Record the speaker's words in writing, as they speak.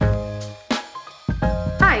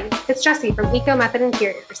it's Jessie from Eco Method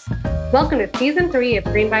Interiors. Welcome to Season 3 of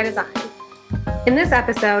Green by Design. In this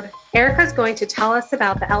episode, Erica is going to tell us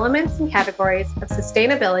about the elements and categories of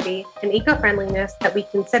sustainability and eco-friendliness that we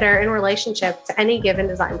consider in relationship to any given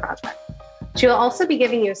design project. She will also be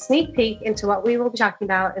giving you a sneak peek into what we will be talking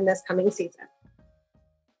about in this coming season.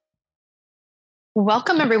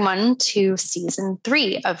 Welcome, everyone, to Season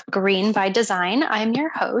 3 of Green by Design. I'm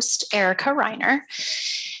your host, Erica Reiner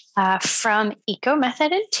from Eco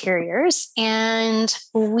Method Interiors, and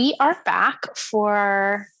we are back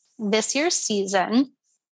for this year's season.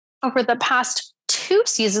 Over the past 2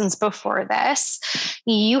 seasons before this,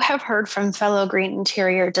 you have heard from fellow green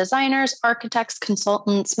interior designers, architects,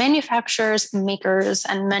 consultants, manufacturers, makers,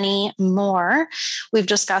 and many more. We've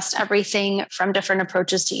discussed everything from different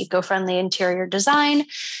approaches to eco-friendly interior design,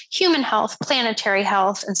 human health, planetary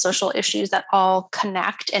health, and social issues that all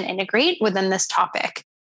connect and integrate within this topic.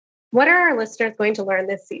 What are our listeners going to learn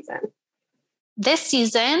this season? This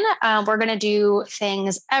season, we're going to do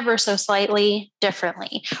things ever so slightly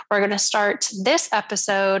differently. We're going to start this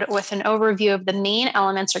episode with an overview of the main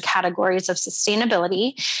elements or categories of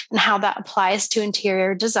sustainability and how that applies to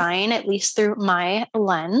interior design, at least through my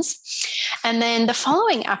lens. And then the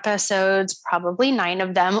following episodes, probably 9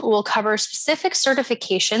 of them, will cover specific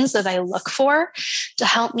certifications that I look for to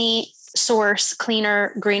help me source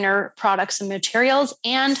cleaner, greener products and materials,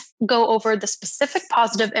 and go over the specific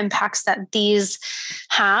positive impacts that these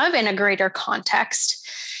have in a greater context.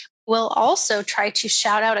 We'll also try to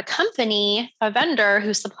shout out a company, a vendor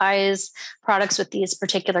who supplies products with these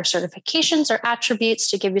particular certifications or attributes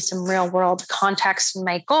to give you some real world context. And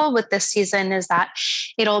my goal with this season is that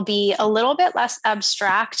it'll be a little bit less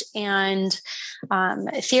abstract and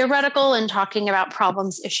theoretical and talking about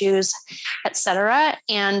problems, issues, etc.,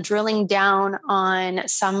 and drilling down on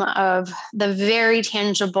some of the very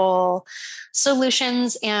tangible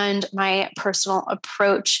solutions and my personal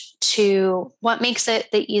approach to what makes it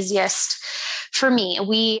the easiest for me.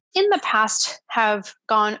 We, in the past, have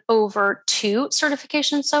gone over 2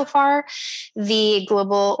 certifications so far, the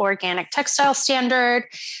Global Organic Textile Standard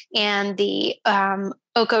and the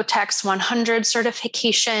OEKO-TEX 100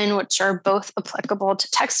 certification, which are both applicable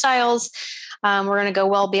to textiles. We're going to go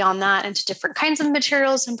well beyond that into different kinds of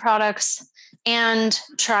materials and products, and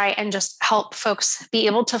try and just help folks be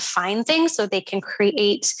able to find things so they can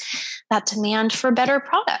create that demand for better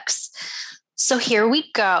products. So here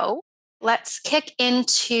we go. Let's kick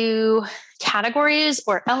into categories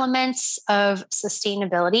or elements of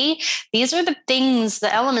sustainability. These are the things,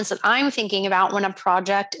 the elements that I'm thinking about when a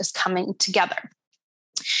project is coming together.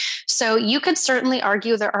 So you could certainly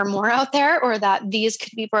argue there are more out there, or that these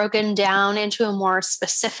could be broken down into a more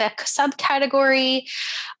specific subcategory.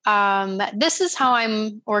 This is how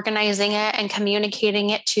I'm organizing it and communicating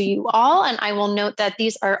it to you all. And I will note that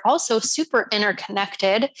these are also super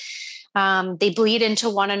interconnected. They bleed into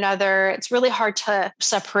one another. It's really hard to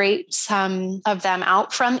separate some of them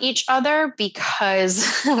out from each other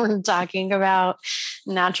because we're talking about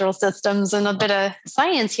natural systems and a bit of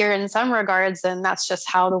science here in some regards, and that's just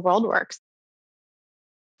how the world works.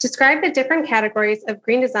 Describe the different categories of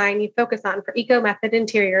green design you focus on for Eco Method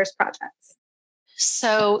Interiors projects.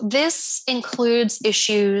 So this includes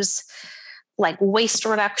issues like waste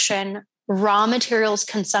reduction, raw materials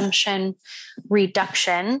consumption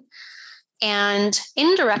reduction, and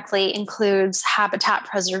indirectly includes habitat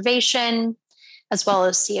preservation, as well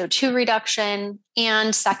as CO2 reduction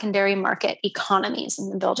and secondary market economies in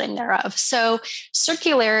the building thereof. So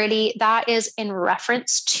circularity, that is in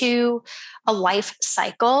reference to a life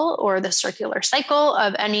cycle or the circular cycle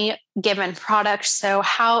of any given product. So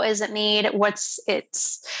how is it made? What's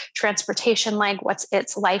its transportation like? What's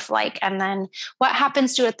its life like? And then what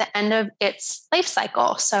happens to it at the end of its life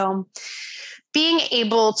cycle? So being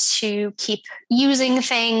able to keep using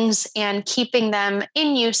things and keeping them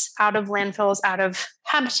in use out of landfills, out of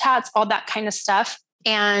habitats, all that kind of stuff,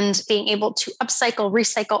 and being able to upcycle,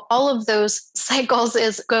 recycle, all of those cycles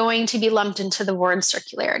is going to be lumped into the word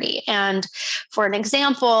circularity. And for an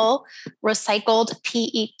example, recycled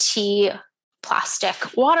PET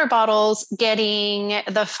plastic water bottles, getting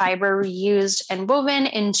the fiber reused and woven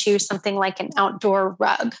into something like an outdoor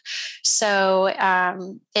rug. So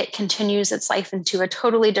it continues its life into a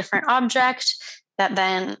totally different object that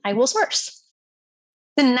then I will source.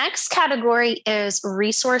 The next category is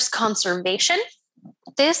resource conservation.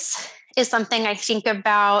 This is something I think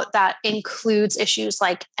about that includes issues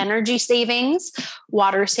like energy savings,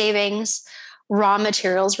 water savings, raw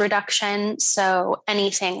materials reduction. So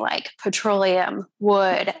anything like petroleum,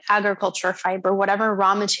 wood, agriculture, fiber, whatever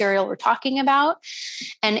raw material we're talking about,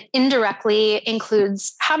 and indirectly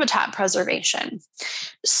includes habitat preservation.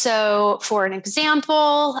 So for an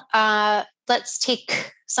example, let's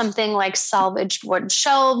take something like salvaged wood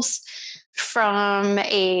shelves from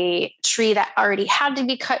a tree that already had to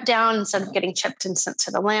be cut down. Instead of getting chipped and sent to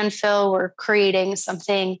the landfill, we're creating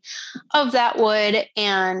something of that wood.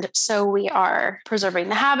 And so we are preserving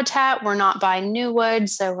the habitat. We're not buying new wood,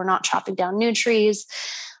 so we're not chopping down new trees.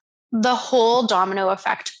 The whole domino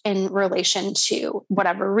effect in relation to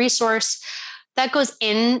whatever resource that goes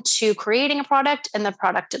into creating a product and the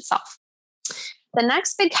product itself. The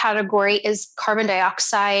next big category is carbon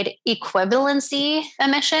dioxide equivalency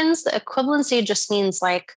emissions. The equivalency just means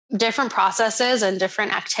like different processes and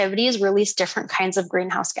different activities release different kinds of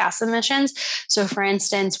greenhouse gas emissions. So for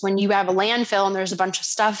instance, when you have a landfill and there's a bunch of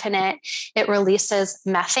stuff in it, it releases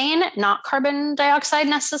methane, not carbon dioxide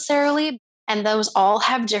necessarily. And those all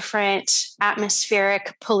have different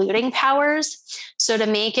atmospheric polluting powers. So to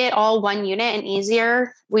make it all one unit and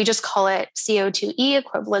easier, we just call it CO2e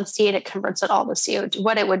equivalency, and it converts it all to CO2,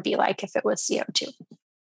 what it would be like if it was CO2.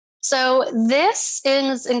 So this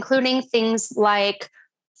is including things like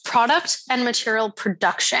product and material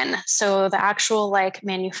production. So the actual like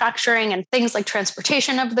manufacturing and things like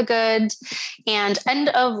transportation of the goods, and end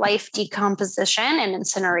of life decomposition and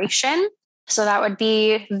incineration. So that would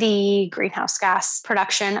be the greenhouse gas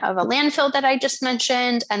production of a landfill that I just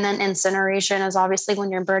mentioned. And then incineration is obviously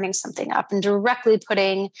when you're burning something up and directly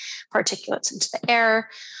putting particulates into the air,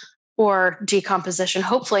 or decomposition,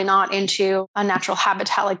 hopefully not into a natural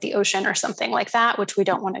habitat like the ocean or something like that, which we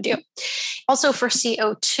don't want to do. Also for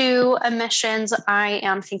CO2 emissions, I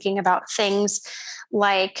am thinking about things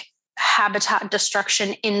like habitat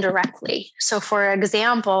destruction indirectly. So for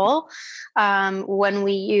example, when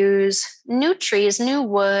we use new trees, new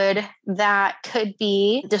wood, that could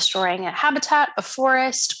be destroying a habitat, a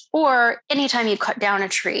forest, or anytime you cut down a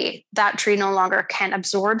tree, that tree no longer can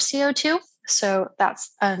absorb CO2. So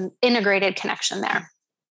that's an integrated connection there.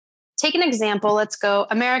 Take an example. Let's go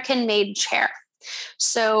American-made chair.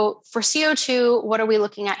 So for CO2, what are we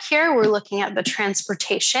looking at here? We're looking at the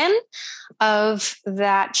transportation of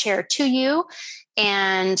that chair to you.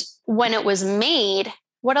 And when it was made,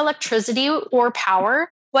 what electricity or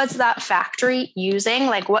power was that factory using?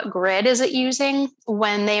 Like what grid is it using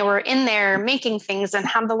when they were in there making things and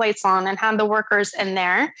had the lights on and had the workers in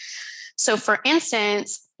there? So for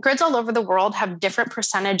instance, grids all over the world have different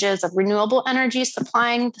percentages of renewable energy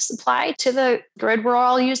supplying the supply to the grid we're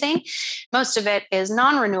all using. Most of it is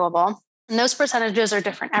non-renewable, and those percentages are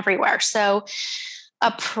different everywhere. So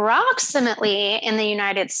approximately in the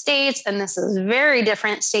United States, and this is very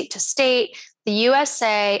different state to state, the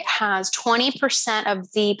USA has 20%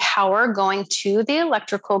 of the power going to the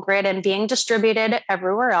electrical grid and being distributed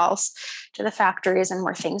everywhere else to the factories and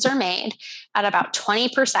where things are made at about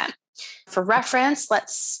 20%. For reference,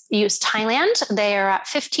 let's use Thailand. They are at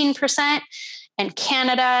 15%, and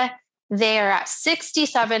Canada, they are at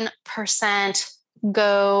 67%.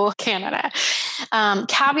 Go Canada.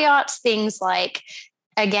 Caveats, things like,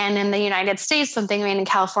 again, in the United States, something made in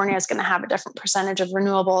California is going to have a different percentage of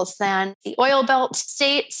renewables than the oil belt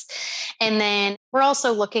states. And then we're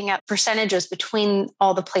also looking at percentages between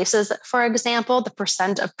all the places. For example, the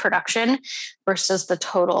percent of production versus the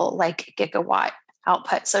total like gigawatt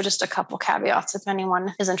output. So just a couple caveats if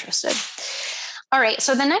anyone is interested. All right.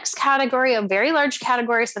 So the next category, a very large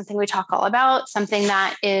category, something we talk all about, something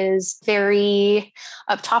that is very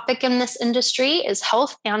of topic in this industry is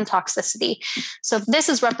health and toxicity. So this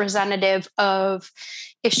is representative of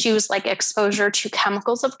issues like exposure to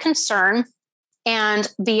chemicals of concern.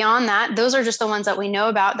 And beyond that, those are just the ones that we know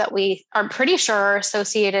about that we are pretty sure are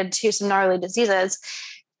associated to some gnarly diseases.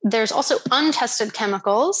 There's also untested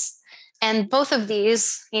chemicals. And both of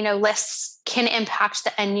these, lists can impact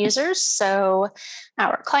the end users. So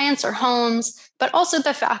our clients or homes, but also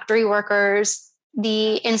the factory workers,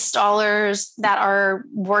 the installers that are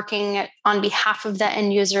working on behalf of the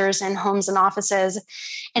end users in homes and offices,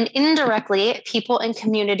 and indirectly people in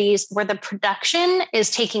communities where the production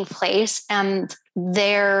is taking place and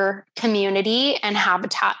their community and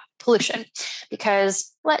habitat pollution.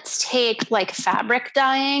 Because let's take like fabric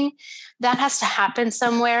dyeing, that has to happen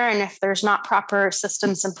somewhere. And if there's not proper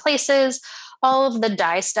systems in places, all of the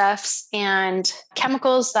dye stuffs and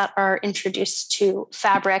chemicals that are introduced to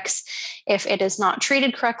fabrics, if it is not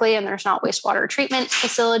treated correctly and there's not wastewater treatment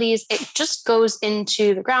facilities, it just goes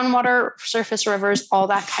into the groundwater, surface rivers, all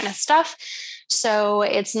that kind of stuff. So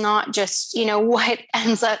it's not just, what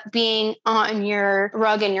ends up being on your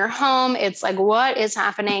rug in your home. It's like what is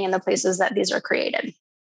happening in the places that these are created.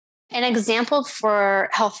 An example for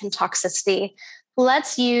health and toxicity,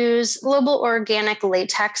 let's use Global Organic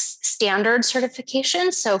Latex Standard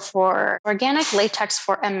certification. So for organic latex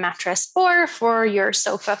for a mattress or for your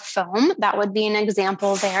sofa foam, that would be an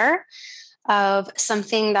example there of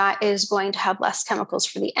something that is going to have less chemicals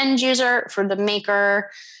for the end user, for the maker,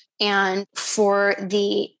 and for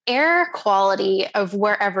the air quality of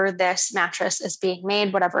wherever this mattress is being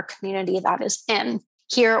made, whatever community that is in,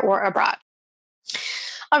 here or abroad.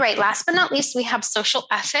 All right, last but not least, we have social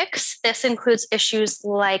ethics. This includes issues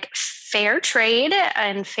like fair trade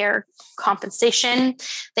and fair compensation,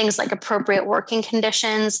 things like appropriate working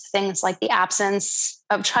conditions, things like the absence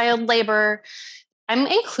of child labor. I'm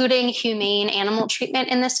including humane animal treatment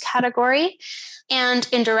in this category, and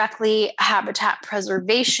indirectly habitat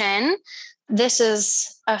preservation. This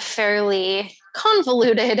is a fairly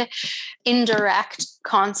convoluted, indirect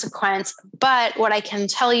consequence. But what I can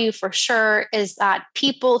tell you for sure is that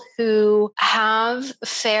people who have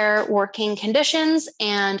fair working conditions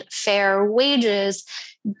and fair wages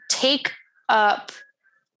take up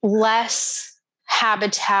less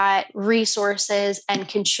habitat resources and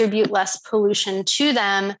contribute less pollution to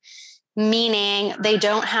them, meaning they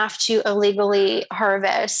don't have to illegally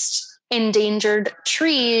harvest endangered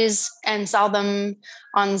trees and sell them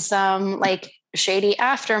on some like shady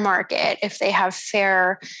aftermarket if they have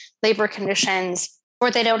fair labor conditions,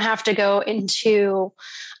 or they don't have to go into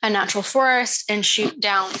a natural forest and shoot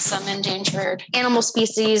down some endangered animal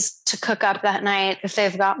species to cook up that night if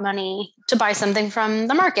they've got money to buy something from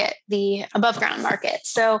the market, the above ground market.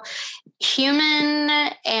 So human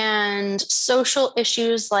and social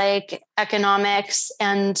issues like economics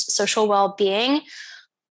and social well-being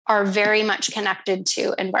are very much connected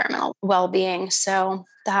to environmental well-being. So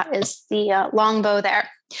that is the long bow there.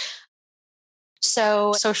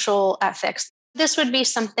 So social ethics. This would be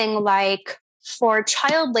something like, for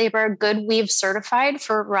child labor, Good Weave certified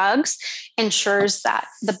for rugs ensures that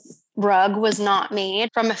the rug was not made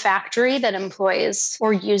from a factory that employs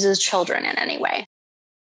or uses children in any way.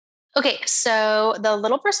 Okay, so the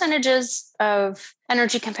little percentages of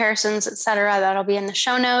energy comparisons, et cetera, that'll be in the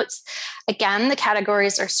show notes. Again, the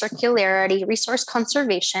categories are circularity, resource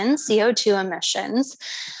conservation, CO2 emissions,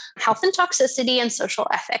 health and toxicity, and social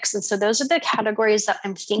ethics. And so those are the categories that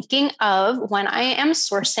I'm thinking of when I am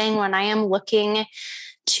sourcing, when I am looking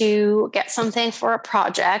to get something for a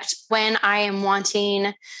project, when I am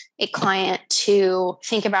wanting a client to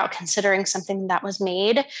think about considering something that was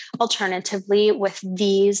made alternatively with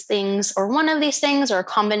these things or one of these things or a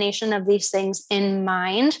combination of these things in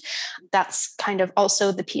mind. That's kind of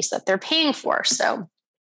also the piece that they're paying for. So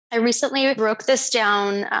I recently broke this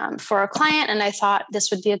down for a client, and I thought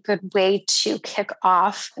this would be a good way to kick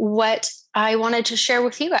off what I wanted to share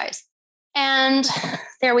with you guys. And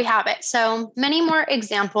there we have it. So many more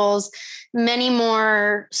examples, many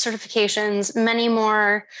more certifications, many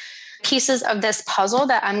more pieces of this puzzle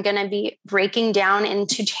that I'm going to be breaking down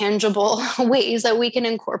into tangible ways that we can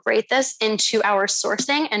incorporate this into our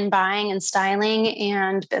sourcing and buying and styling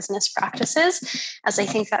and business practices, as I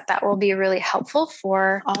think that that will be really helpful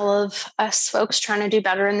for all of us folks trying to do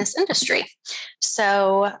better in this industry.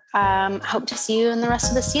 So hope to see you in the rest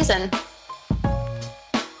of the season.